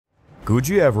Could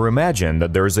you ever imagine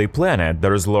that there is a planet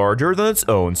that is larger than its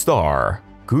own star?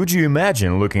 Could you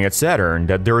imagine looking at Saturn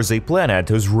that there is a planet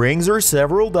whose rings are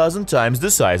several dozen times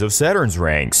the size of Saturn's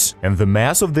rings, and the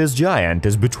mass of this giant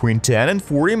is between 10 and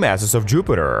 40 masses of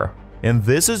Jupiter? And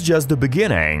this is just the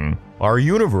beginning. Our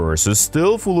universe is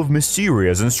still full of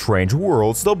mysterious and strange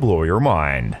worlds that blow your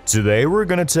mind. Today we're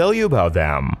gonna tell you about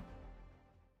them.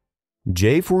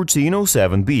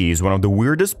 J1407b is one of the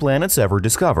weirdest planets ever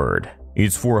discovered.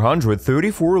 It's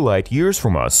 434 light-years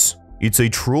from us. It's a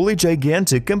truly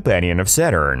gigantic companion of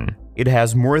Saturn. It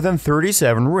has more than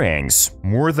 37 rings,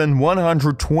 more than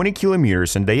 120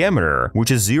 kilometers in diameter,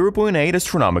 which is 0.8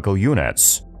 astronomical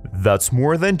units. That's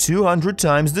more than 200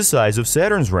 times the size of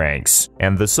Saturn's rings,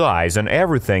 and the size and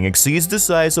everything exceeds the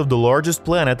size of the largest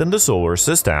planet in the solar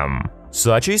system.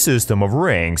 Such a system of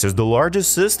rings is the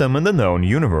largest system in the known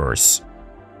universe.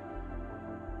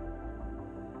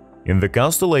 In the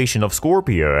constellation of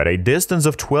Scorpio, at a distance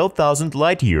of 12,000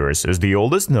 light-years, is the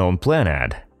oldest known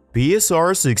planet,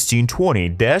 PSR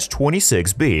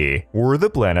 1620-26b, or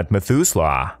the planet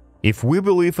Methuselah. If we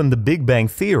believe in the Big Bang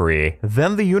Theory,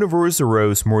 then the universe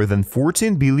arose more than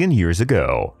 14 billion years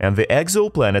ago, and the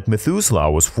exoplanet Methuselah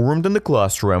was formed in the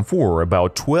cluster M4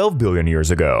 about 12 billion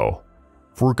years ago.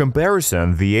 For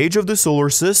comparison, the age of the solar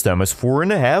system is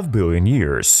 4.5 billion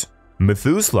years.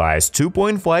 Methuselah is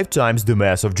 2.5 times the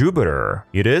mass of Jupiter.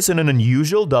 It is in an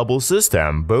unusual double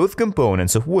system, both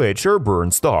components of which are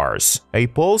burnt stars, a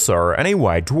pulsar and a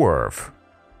white dwarf.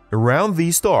 Around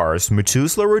these stars,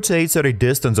 Methuselah rotates at a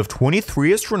distance of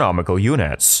 23 astronomical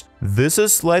units. This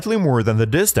is slightly more than the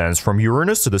distance from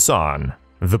Uranus to the Sun.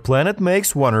 The planet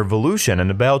makes one revolution in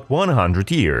about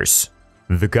 100 years.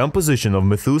 The composition of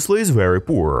Methuselah is very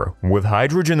poor, with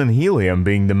hydrogen and helium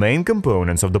being the main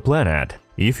components of the planet.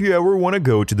 If you ever want to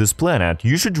go to this planet,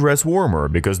 you should dress warmer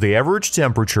because the average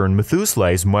temperature in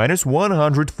Methuselah is minus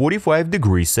 145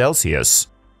 degrees Celsius.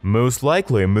 Most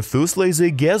likely, Methuselah is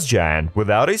a gas giant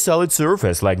without a solid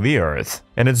surface like the Earth,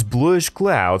 and its bluish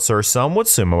clouds are somewhat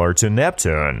similar to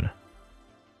Neptune.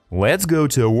 Let's go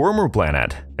to a warmer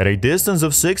planet. At a distance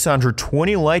of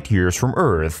 620 light-years from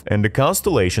Earth, in the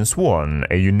constellation Swan,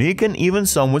 a unique and even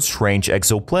somewhat strange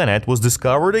exoplanet was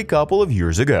discovered a couple of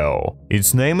years ago.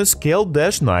 Its name is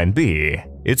KEL-9b.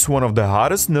 It's one of the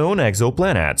hottest known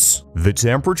exoplanets. The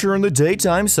temperature on the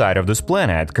daytime side of this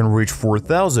planet can reach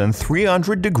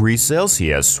 4,300 degrees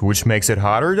Celsius, which makes it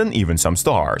hotter than even some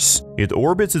stars. It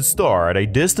orbits its star at a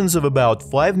distance of about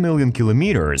 5 million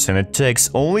kilometers, and it takes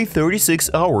only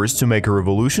 36 hours to make a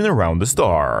revolution around the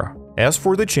star. As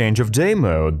for the change of day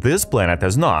mode, this planet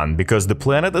has none because the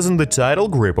planet is in the tidal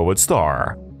grip of its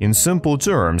star. In simple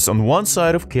terms, on one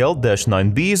side of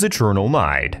KEL-9b is eternal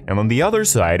night, and on the other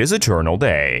side is eternal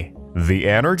day. The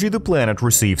energy the planet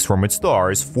receives from its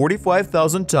star is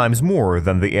 45,000 times more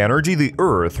than the energy the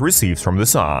Earth receives from the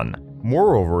Sun.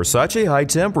 Moreover, such a high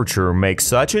temperature makes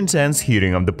such intense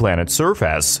heating of the planet's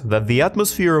surface that the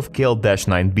atmosphere of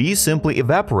KEL-9b simply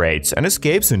evaporates and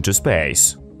escapes into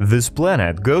space. This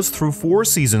planet goes through 4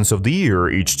 seasons of the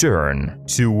year each turn,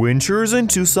 2 winters and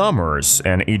 2 summers,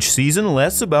 and each season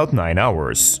lasts about 9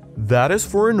 hours. That is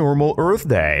for a normal Earth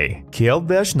day.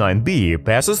 KEL-9b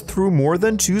passes through more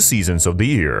than 2 seasons of the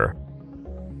year.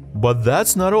 But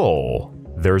that's not all.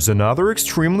 There's another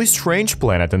extremely strange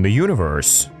planet in the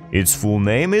universe. Its full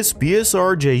name is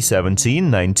PSR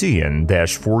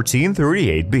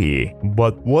J1719-1438b.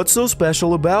 But what's so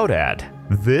special about it?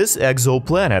 This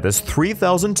exoplanet is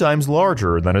 3,000 times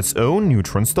larger than its own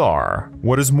neutron star.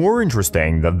 What is more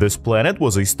interesting that this planet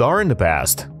was a star in the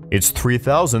past. It's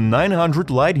 3,900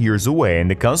 light-years away in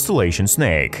the constellation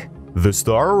Snake. The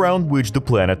star around which the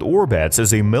planet orbits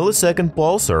is a millisecond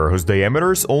pulsar whose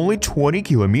diameter is only 20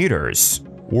 kilometers.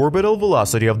 Orbital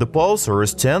velocity of the pulsar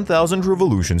is 10,000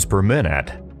 revolutions per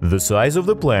minute. The size of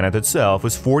the planet itself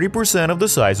is 40% of the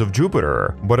size of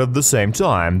Jupiter, but at the same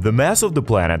time, the mass of the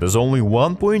planet is only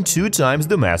 1.2 times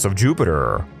the mass of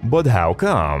Jupiter. But how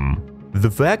come?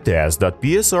 The fact is that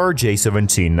PSR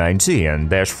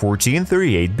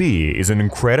J1719-1438b is an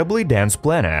incredibly dense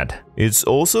planet. It's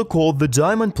also called the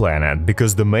Diamond Planet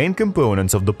because the main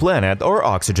components of the planet are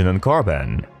oxygen and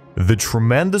carbon. The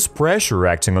tremendous pressure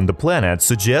acting on the planet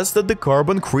suggests that the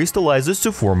carbon crystallizes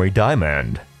to form a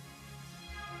diamond.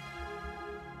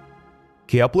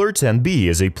 Kepler-10b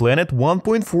is a planet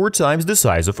 1.4 times the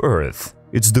size of Earth.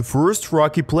 It's the first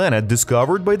rocky planet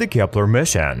discovered by the Kepler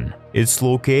mission. It's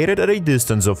located at a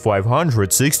distance of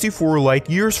 564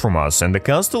 light-years from us in the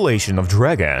constellation of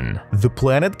Dragon. The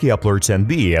planet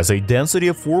Kepler-10b has a density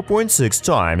of 4.6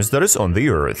 times that is on the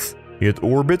Earth. It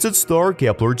orbits its star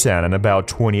Kepler-10 in about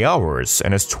 20 hours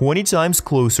and is 20 times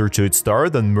closer to its star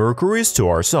than Mercury is to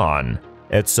our Sun.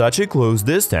 At such a close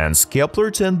distance,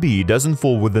 Kepler-10b doesn't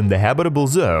fall within the habitable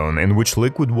zone in which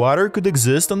liquid water could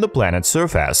exist on the planet's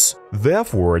surface.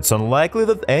 Therefore, it's unlikely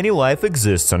that any life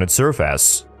exists on its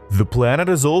surface. The planet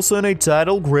is also in a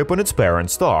tidal grip on its parent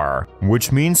star,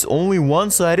 which means only one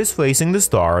side is facing the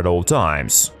star at all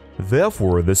times.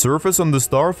 Therefore, the surface on the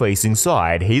star-facing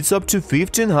side heats up to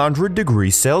 1500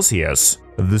 degrees Celsius.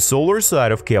 The solar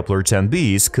side of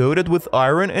Kepler-10b is coated with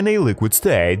iron in a liquid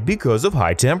state because of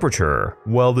high temperature,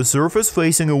 while the surface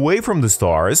facing away from the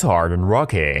star is hard and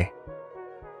rocky.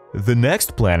 The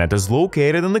next planet is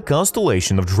located in the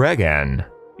constellation of Dragon.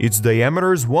 Its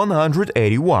diameter is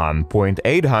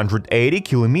 181.880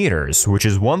 kilometers, which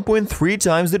is 1.3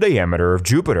 times the diameter of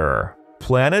Jupiter.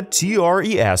 Planet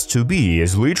TRES-2b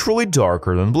is literally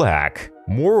darker than black.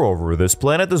 Moreover, this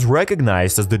planet is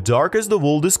recognized as the darkest of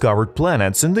all discovered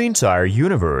planets in the entire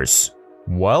universe.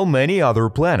 While many other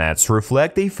planets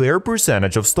reflect a fair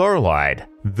percentage of starlight,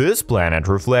 this planet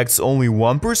reflects only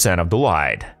 1% of the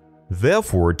light.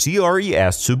 Therefore,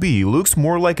 TRES-2b looks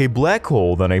more like a black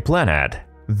hole than a planet.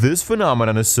 This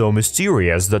phenomenon is so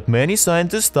mysterious that many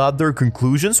scientists thought their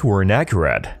conclusions were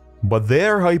inaccurate. But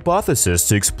there are hypotheses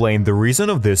to explain the reason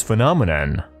of this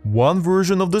phenomenon. One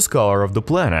version of the color of the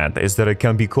planet is that it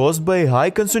can be caused by a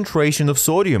high concentration of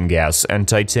sodium gas and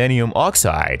titanium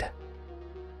oxide.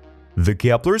 The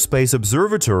Kepler Space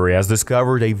Observatory has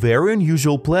discovered a very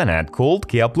unusual planet called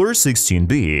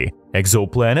Kepler-16b,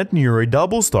 exoplanet near a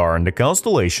double star in the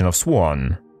constellation of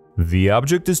Swan. The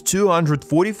object is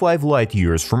 245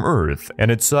 light-years from Earth,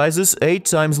 and its size is 8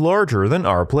 times larger than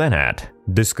our planet.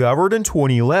 Discovered in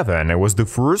 2011, it was the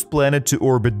first planet to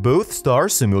orbit both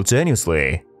stars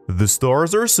simultaneously. The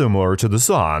stars are similar to the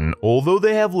Sun, although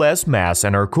they have less mass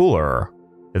and are cooler.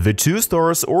 The two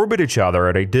stars orbit each other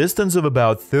at a distance of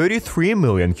about 33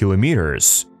 million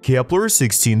kilometers.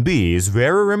 Kepler-16b is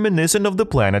very reminiscent of the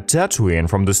planet Tatooine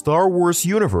from the Star Wars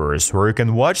universe, where you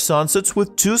can watch sunsets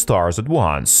with two stars at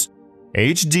once.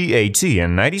 HD18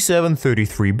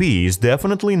 9733b is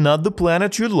definitely not the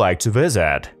planet you'd like to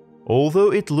visit.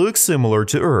 Although it looks similar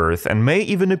to Earth and may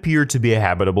even appear to be a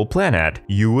habitable planet,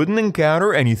 you wouldn't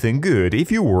encounter anything good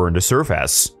if you were on the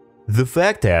surface. The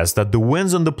fact is that the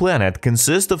winds on the planet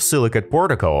consist of silicate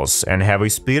particles and have a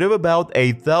speed of about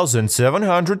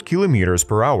 8,700 kilometers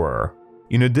per hour.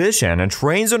 In addition, it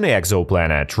rains on the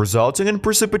exoplanet, resulting in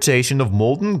precipitation of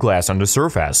molten glass on the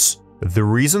surface. The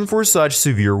reason for such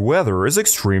severe weather is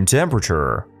extreme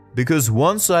temperature. Because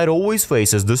one side always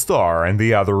faces the star and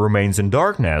the other remains in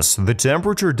darkness, the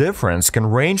temperature difference can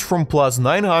range from plus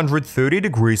 930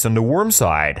 degrees on the warm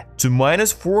side to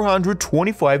minus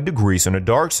 425 degrees on the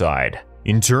dark side.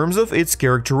 In terms of its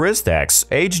characteristics,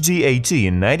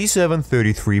 HD18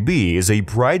 9733b is a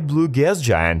bright blue gas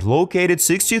giant located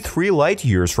 63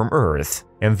 light-years from Earth,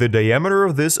 and the diameter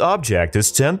of this object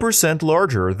is 10%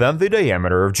 larger than the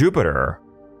diameter of Jupiter.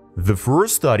 The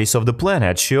first studies of the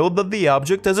planet showed that the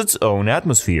object has its own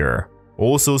atmosphere.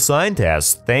 Also,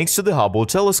 scientists, thanks to the Hubble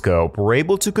telescope, were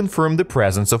able to confirm the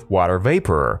presence of water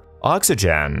vapor,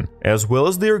 oxygen, as well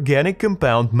as the organic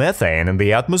compound methane in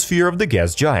the atmosphere of the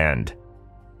gas giant.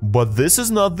 But this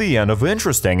is not the end of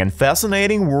interesting and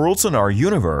fascinating worlds in our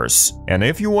universe. And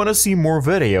if you want to see more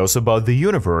videos about the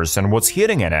universe and what's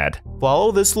hidden in it,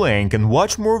 follow this link and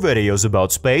watch more videos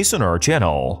about space on our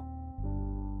channel.